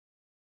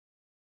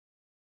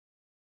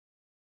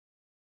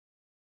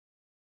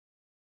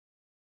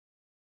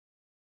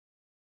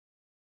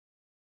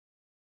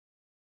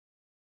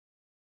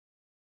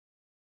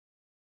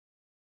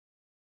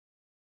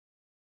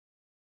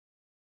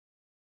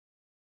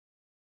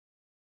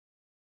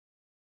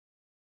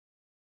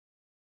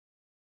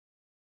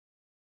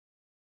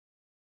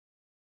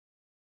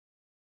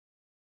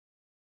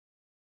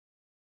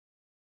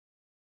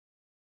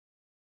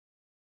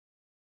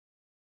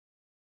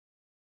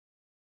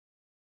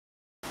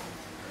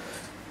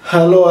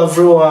Hello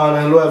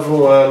everyone.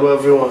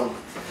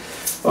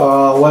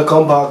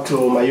 Welcome back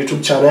to my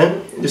YouTube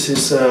channel. This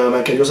is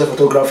Michael Joseph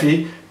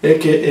Photography,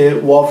 aka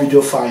War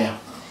Video Fire.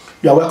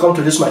 You are welcome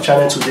to this my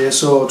channel today.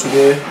 So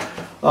today,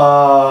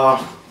 I'm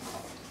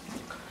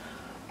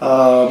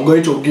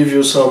going to give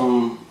you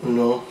some,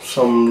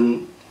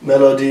 some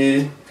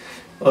melody.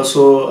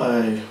 Also,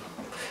 I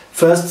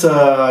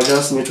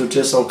just need to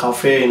take some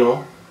cafe,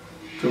 to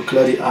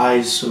clear the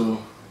eyes. So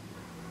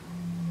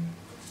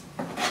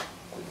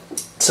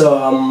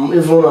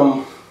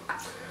I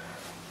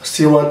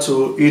still want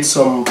to eat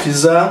some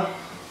pizza.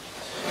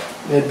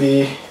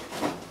 Maybe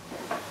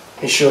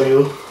let me show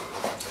you.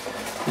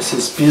 This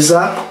is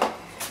pizza.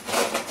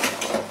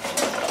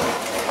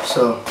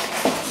 So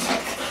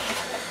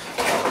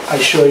I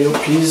show you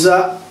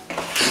pizza.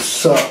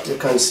 So you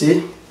can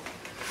see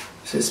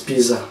this is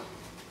pizza.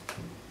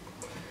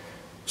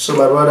 So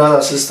my brothers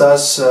and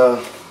sisters,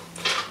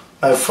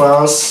 my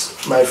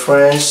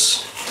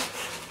friends,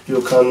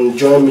 you can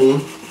join me.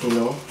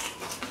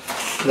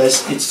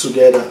 Let's eat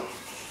together.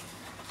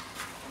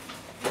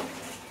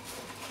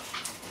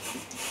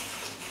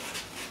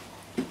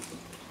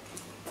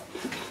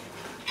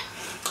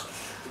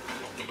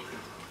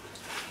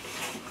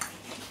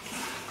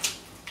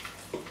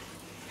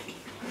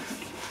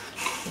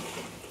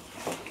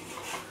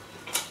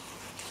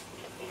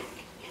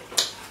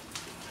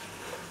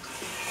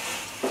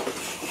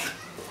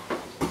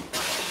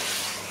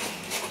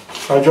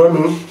 Join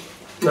me.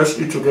 Let's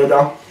eat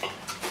together.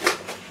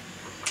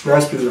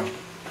 Nice pizza.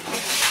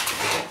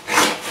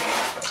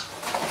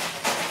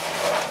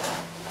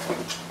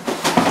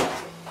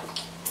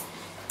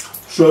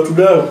 So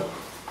today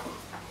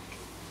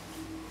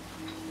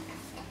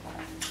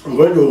I'm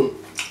going to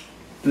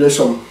play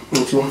some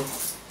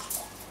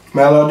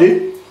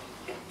melody.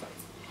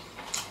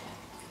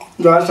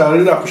 Guys, I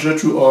really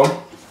appreciate you all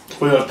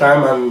for your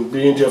time and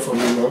being there for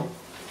me.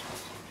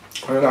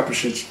 I really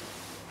appreciate you.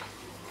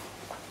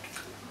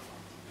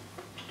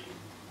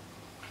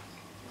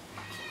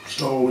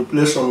 So we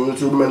play some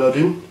little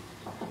melody.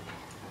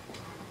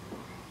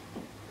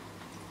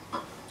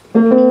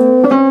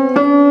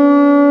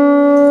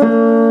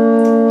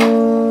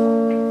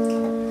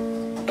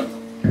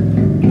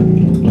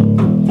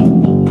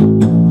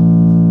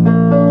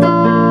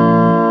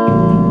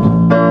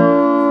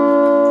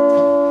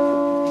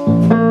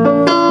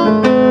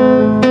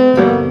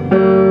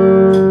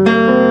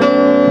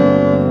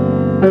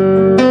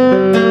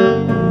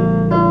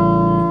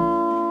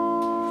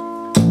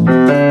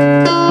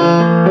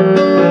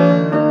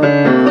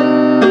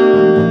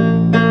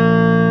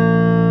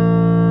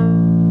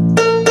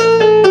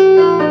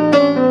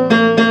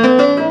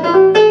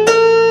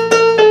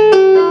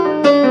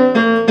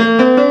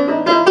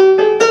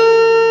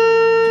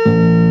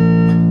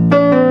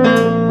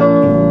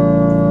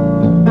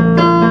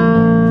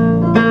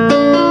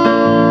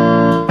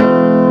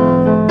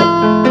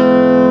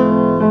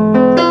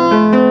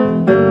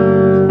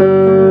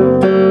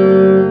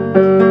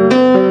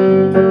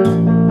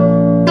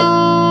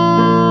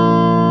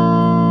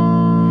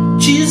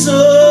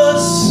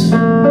 Jesus,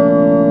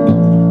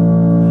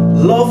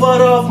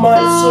 lover of my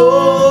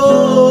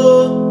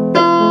soul,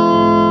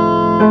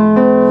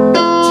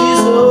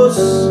 Jesus,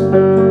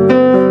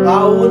 I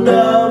will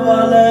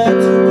never let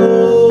you go.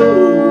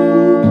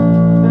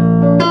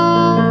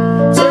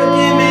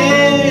 Taking me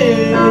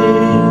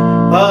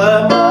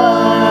by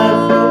my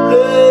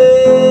foot,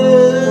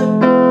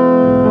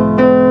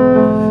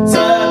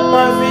 set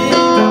my feet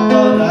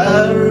upon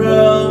that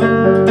road.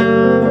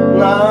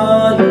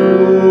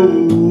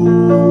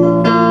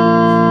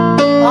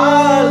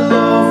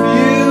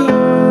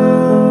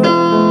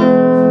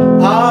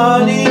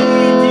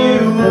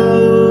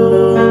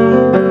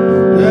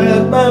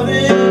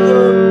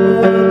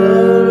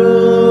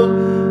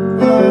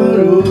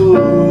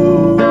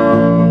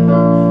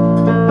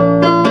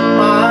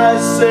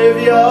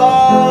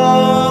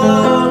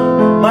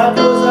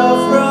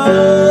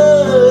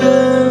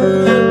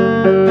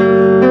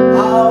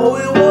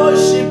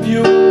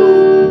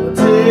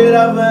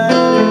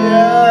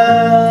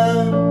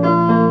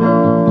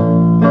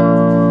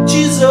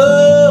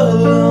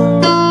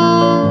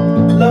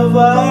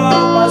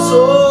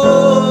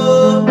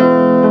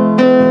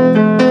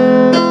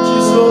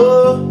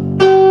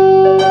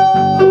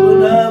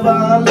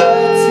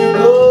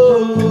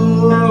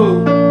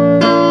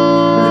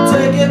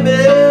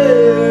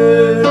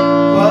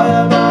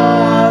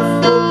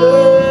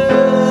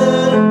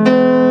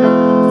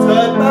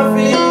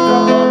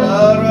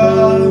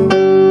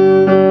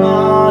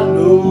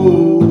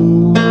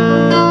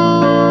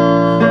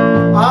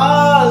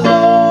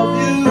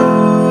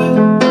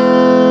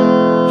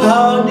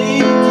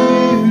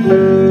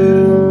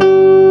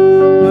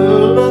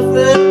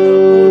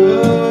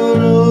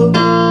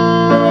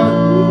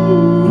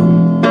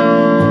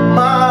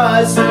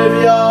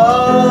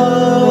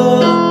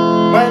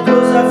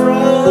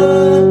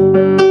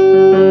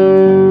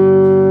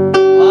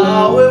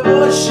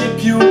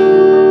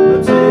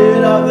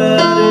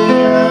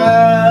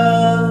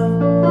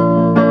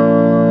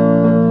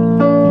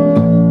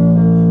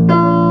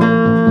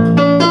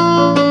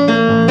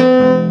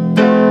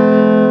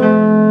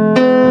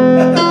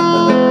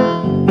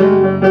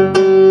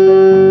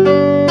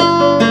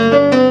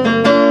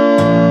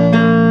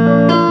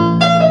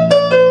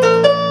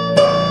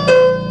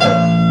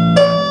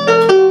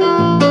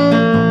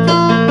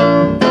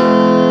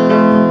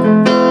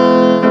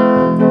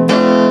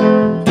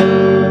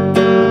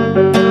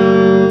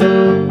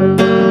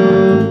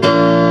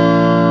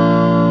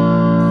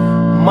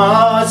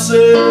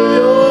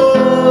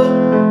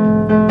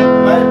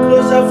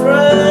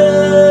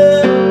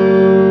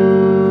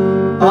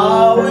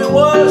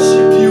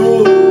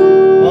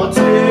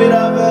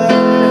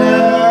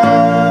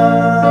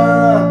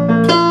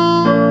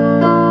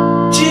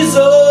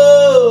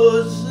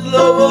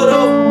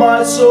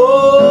 my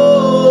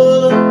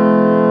soul.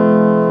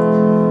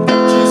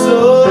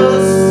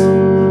 Jesus,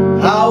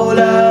 I would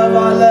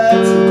ever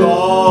let you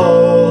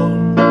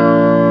go.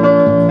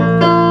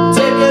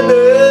 Taking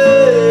me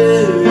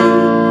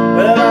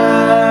where I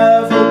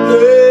have no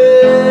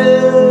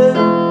place.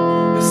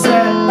 You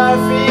set my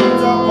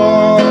feet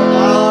upon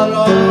our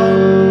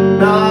Lord.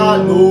 Now I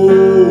know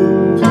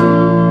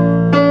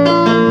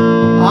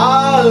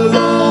I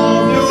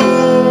love you.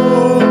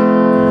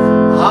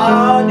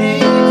 I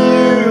need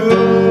you.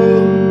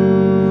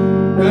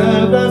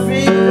 Never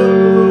feel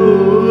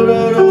good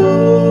at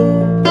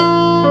all.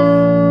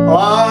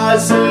 My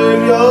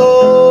Savior,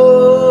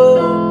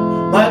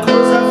 my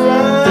closer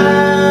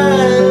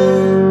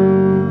friend,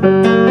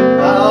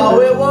 I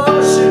will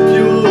worship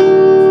you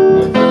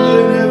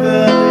until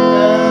never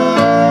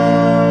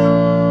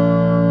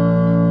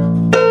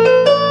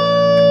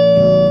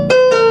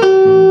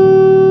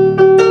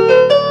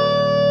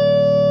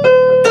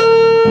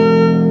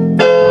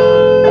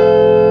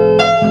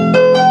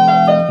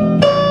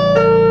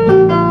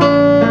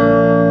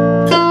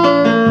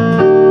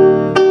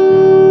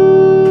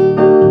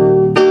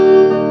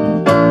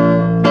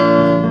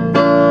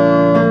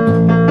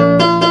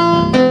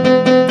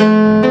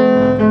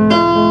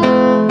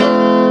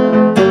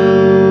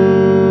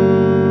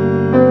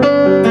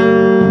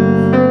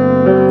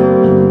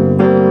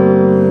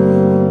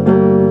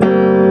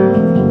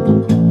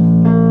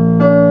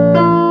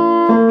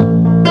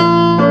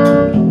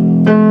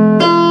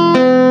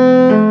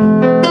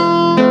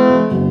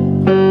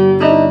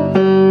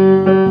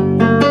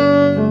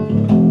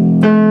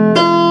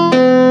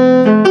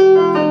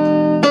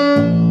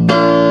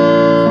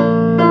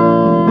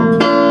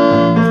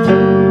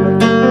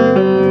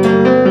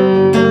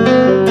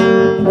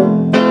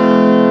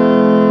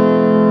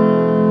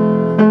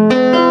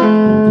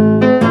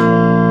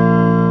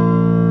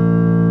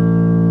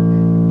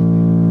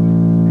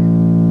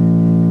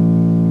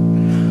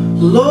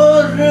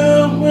Lord,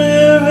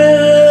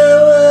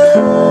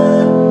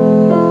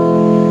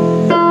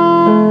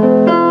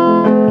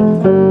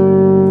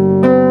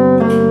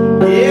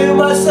 give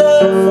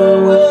myself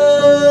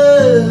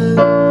away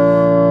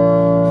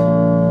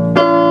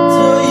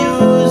to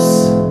use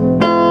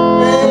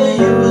me.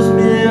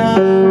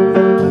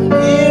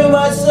 Give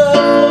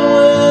myself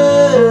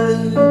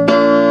away.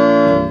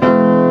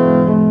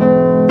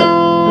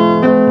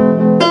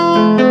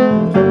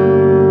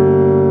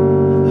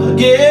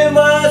 Give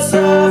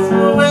myself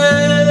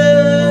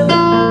away.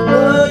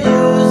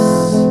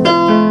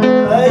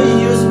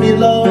 Use me,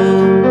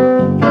 Lord.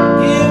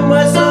 Give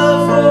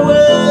myself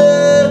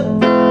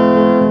away.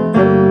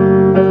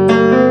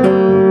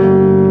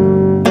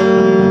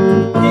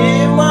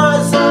 Give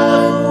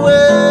myself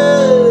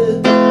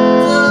away.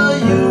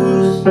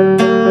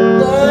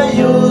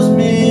 Use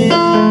me.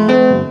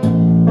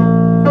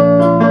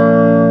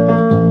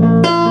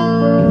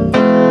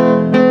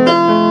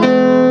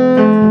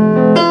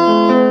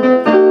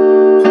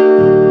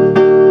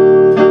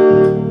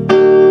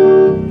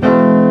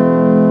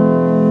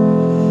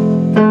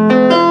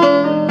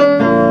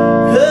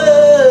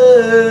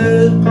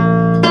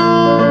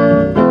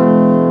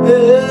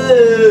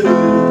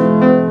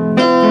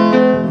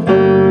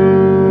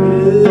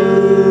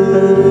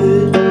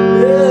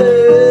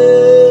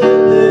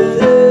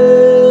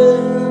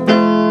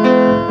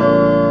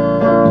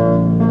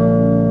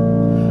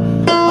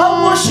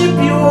 Worship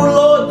you,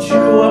 Lord,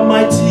 you are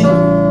mighty.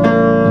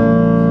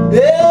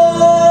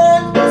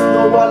 There's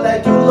no one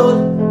like you, Lord.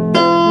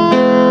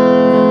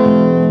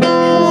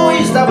 Who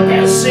is the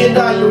person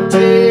that you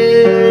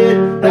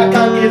take that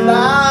can give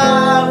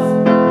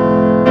life?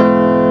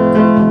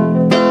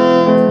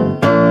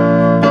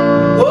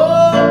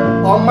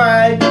 Oh,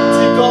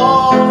 Almighty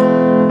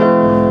God.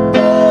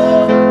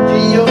 Oh,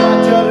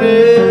 Jehovah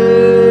Jireh.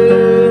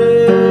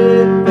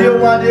 You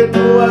want to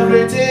do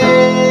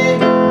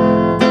everything.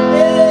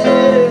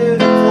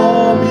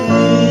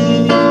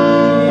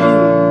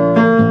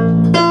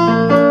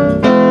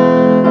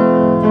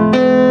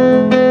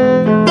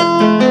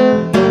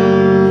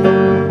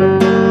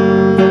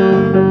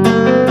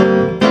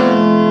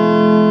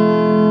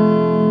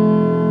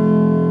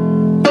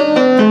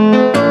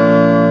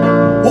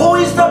 Who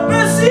is the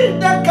person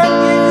that can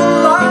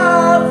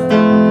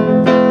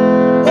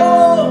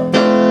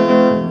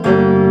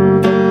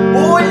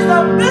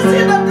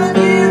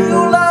give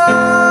you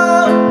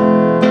love?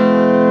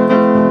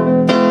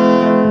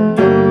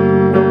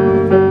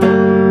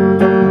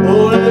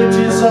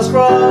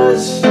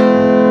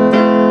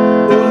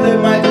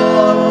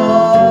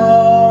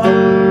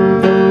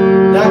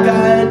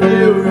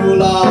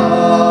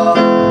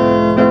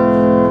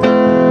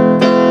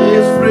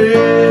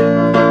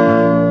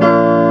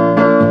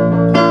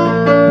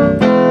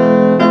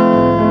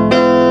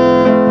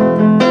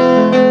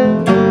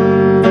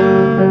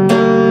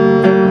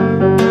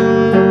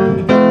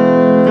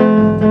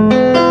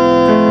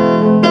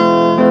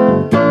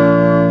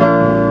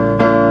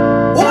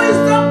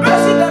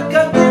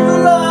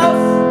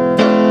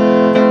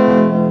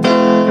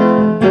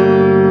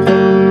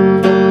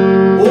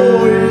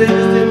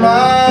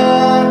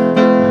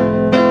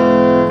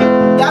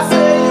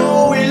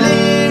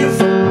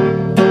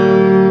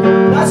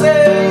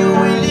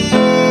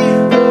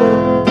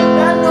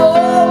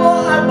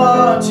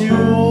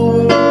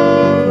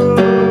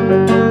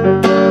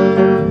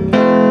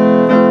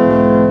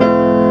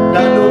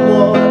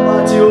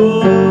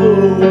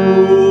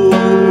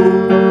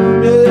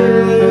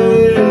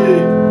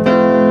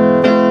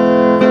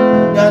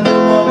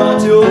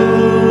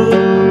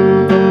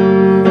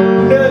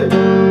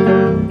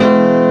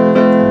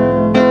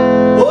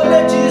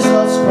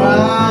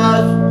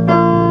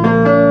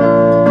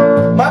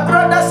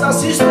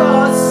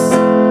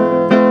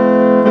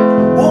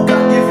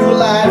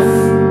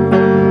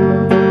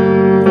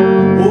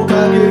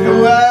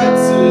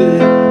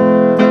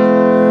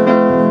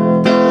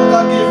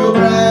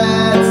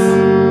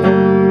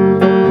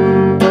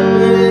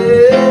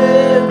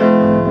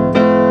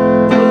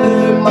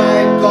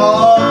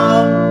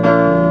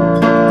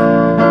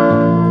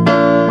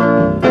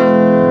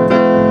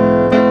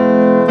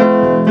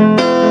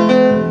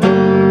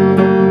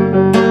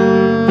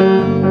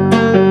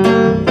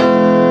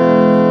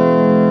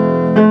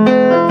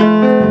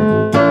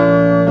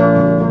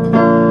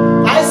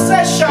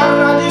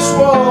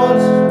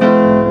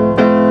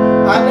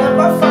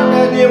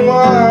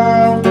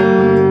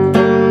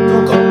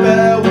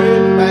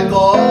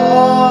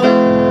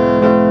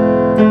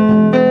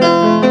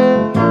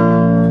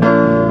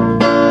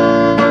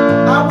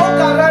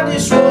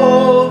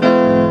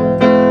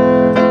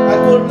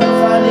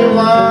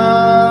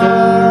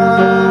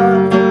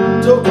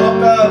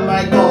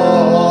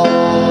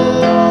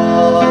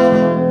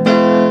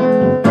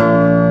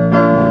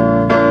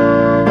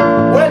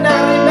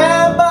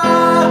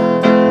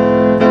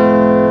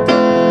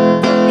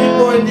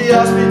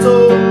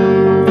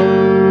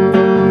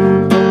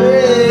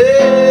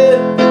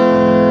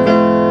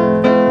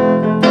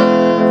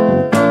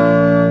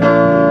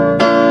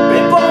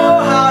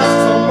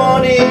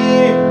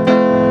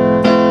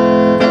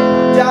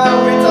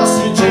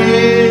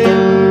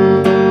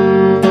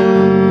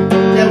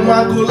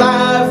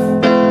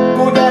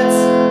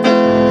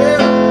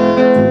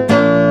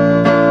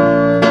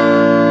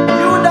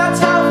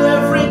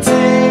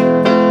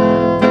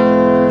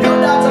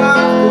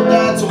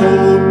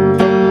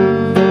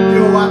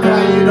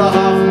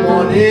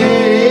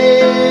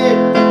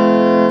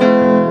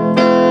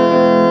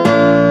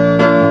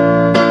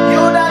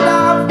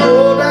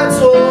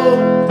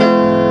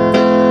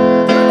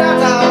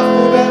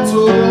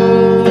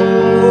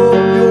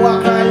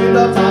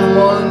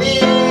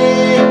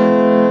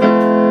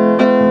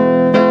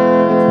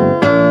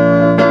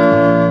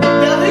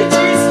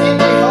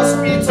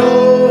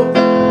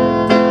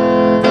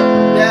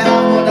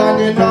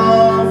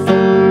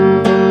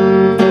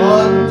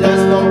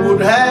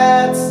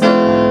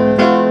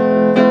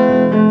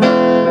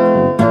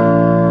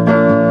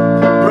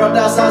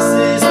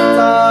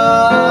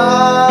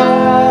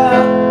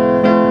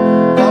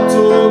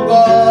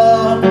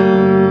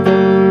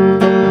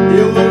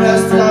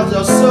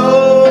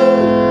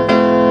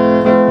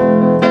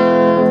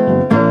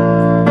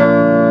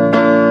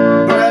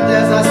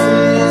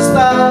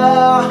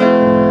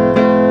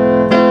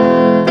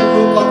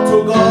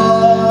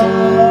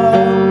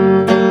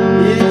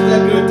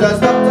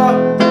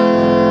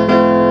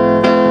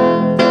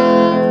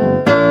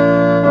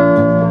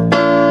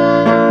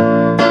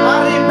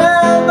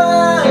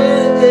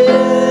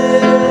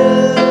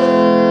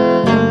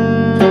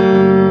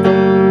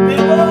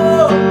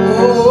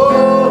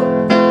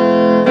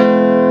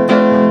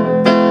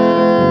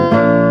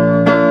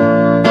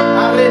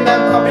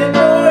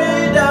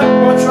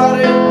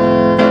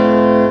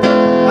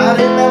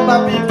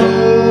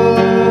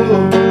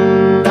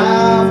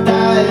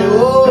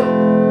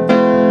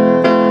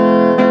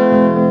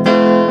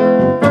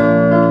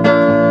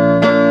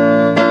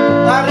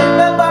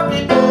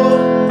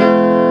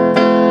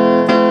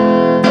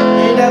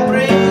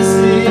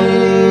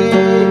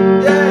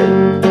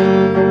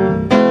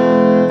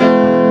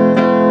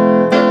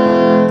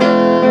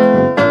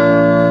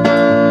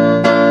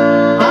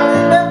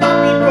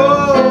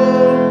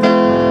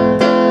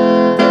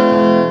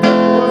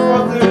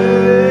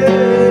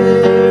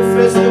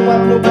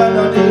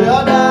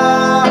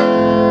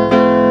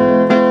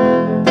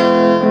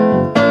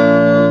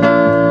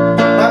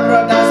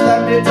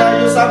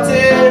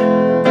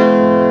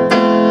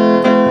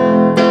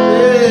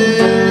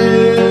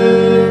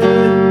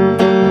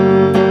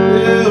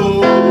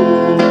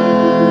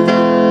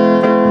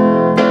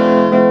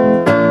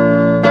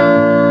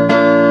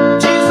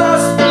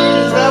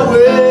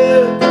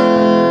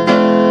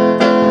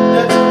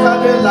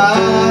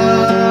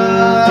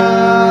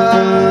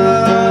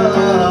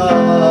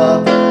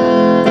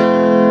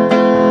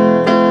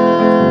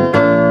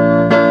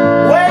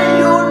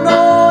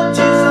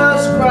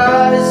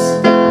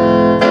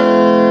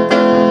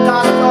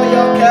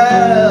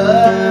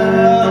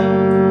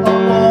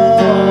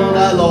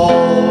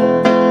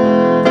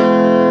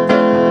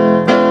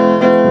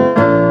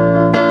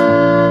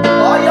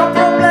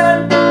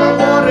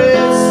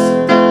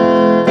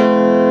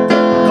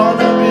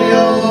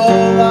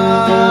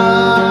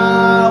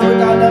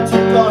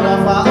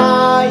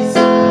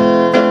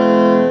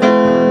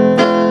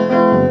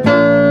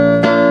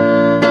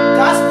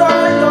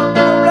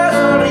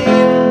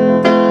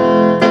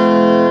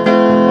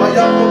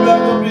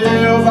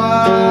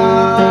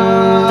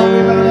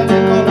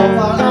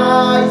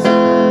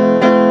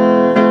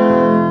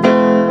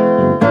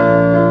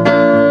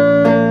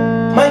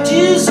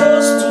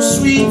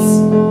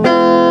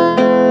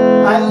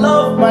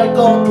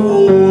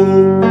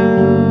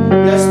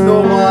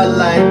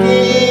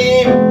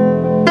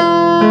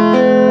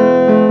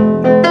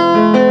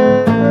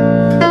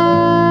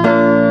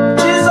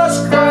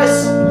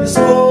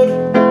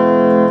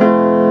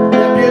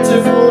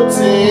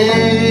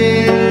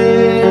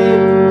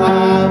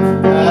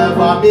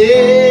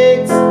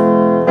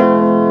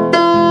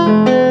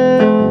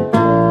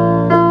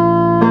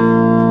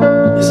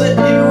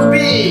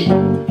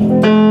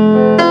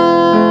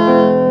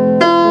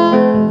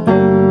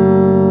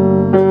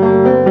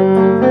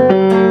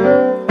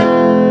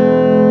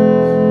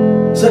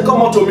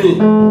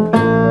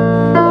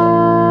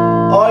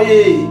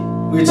 ye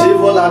with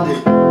evil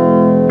laden,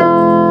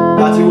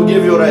 that he will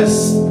give you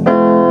rest.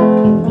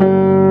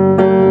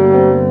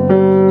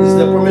 It's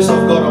the promise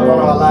of God upon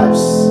our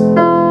lives.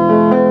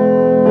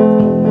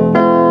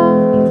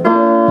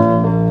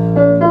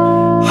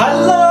 I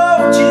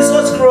love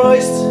Jesus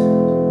Christ.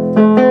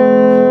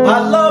 I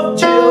love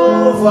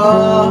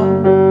Jehovah.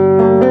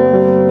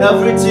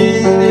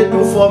 Everything they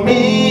do for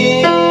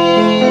me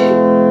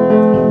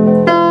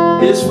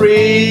is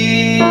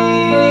free.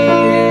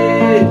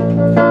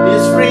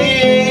 It's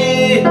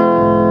free.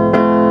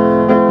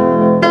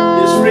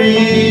 It's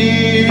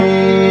free.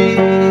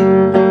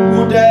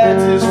 Good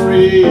death is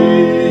free.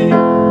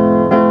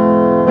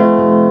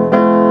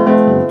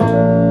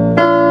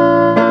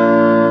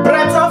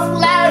 Breath of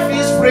life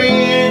is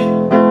free.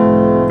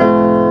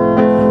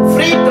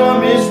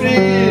 Freedom is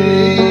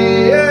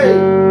free.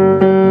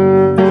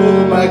 Oh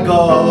my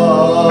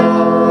God.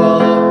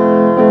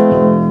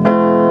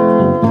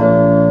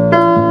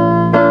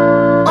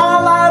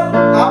 All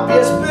I've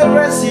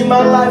experienced in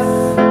my life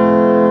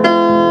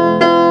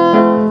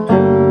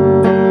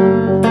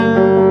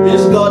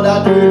is God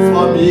that do it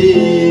for me.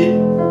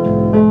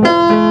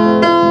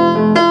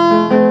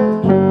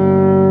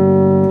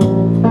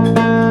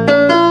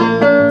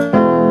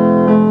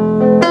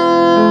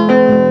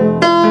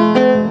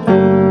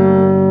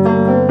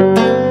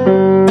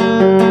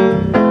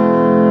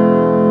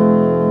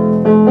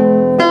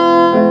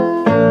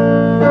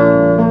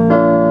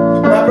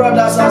 My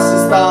brothers and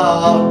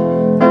sisters,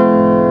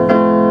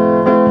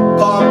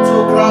 come to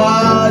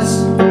Christ.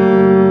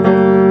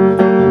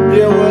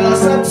 He will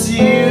accept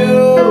you.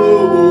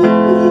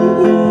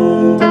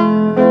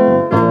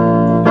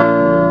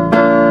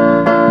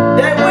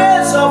 The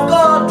ways of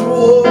God,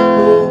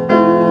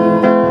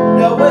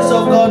 the ways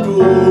of God,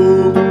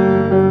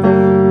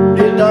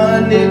 they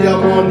don't need your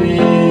money.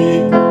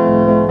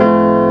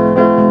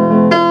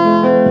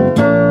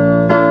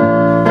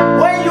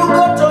 When you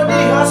go to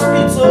the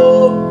hospital,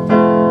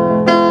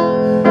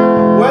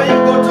 when you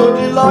go to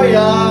the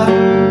lawyer,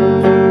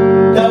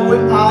 they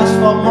will ask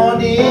for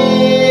money.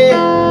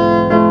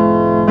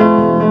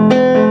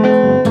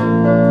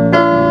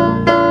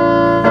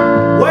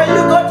 When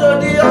you go to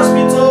the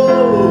hospital,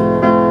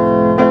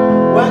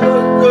 when you go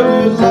to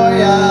the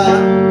lawyer,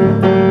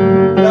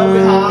 they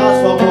will ask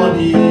for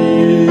money.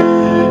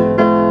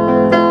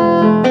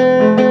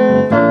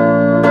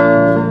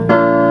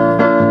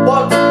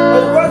 But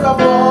the word of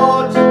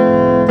God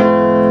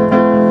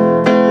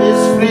is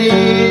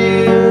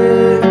free.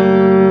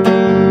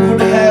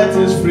 Good health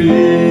is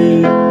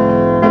free.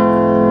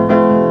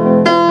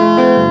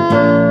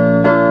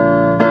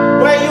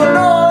 When you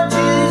know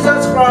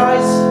Jesus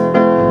Christ,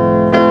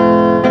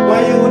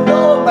 when you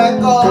know my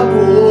God,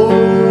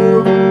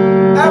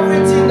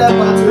 everything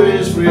about you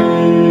is free.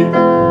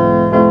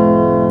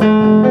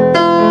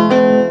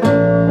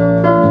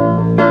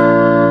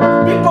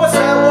 People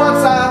say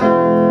water,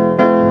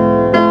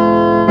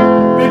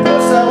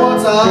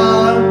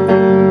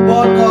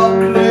 but God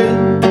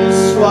created this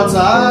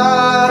water.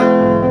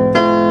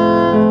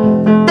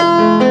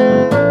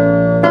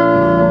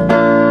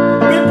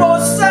 People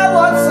say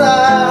water,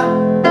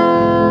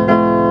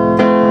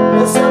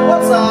 they say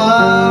water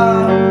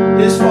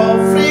is from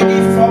free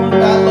gift from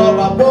the Lord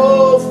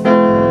above.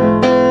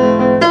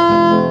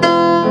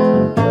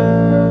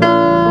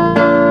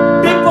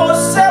 People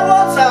say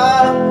water,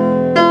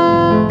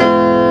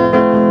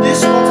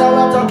 this water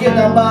we're talking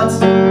about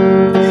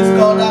is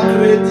God that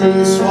created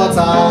this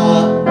water.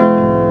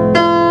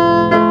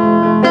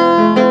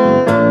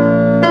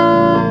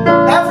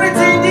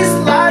 Everything in this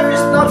life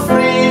is not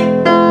free.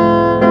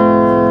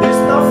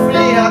 It's not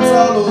free at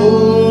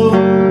all,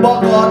 but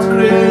God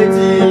created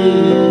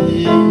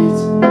it.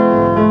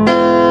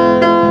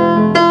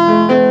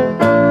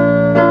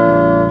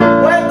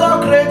 When God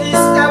created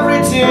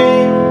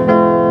everything,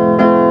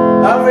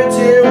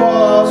 everything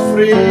was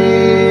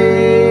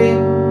free.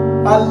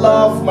 I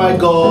love my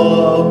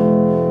God.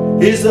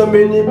 He's a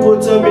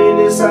omnipotent,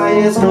 mini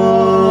science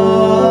God.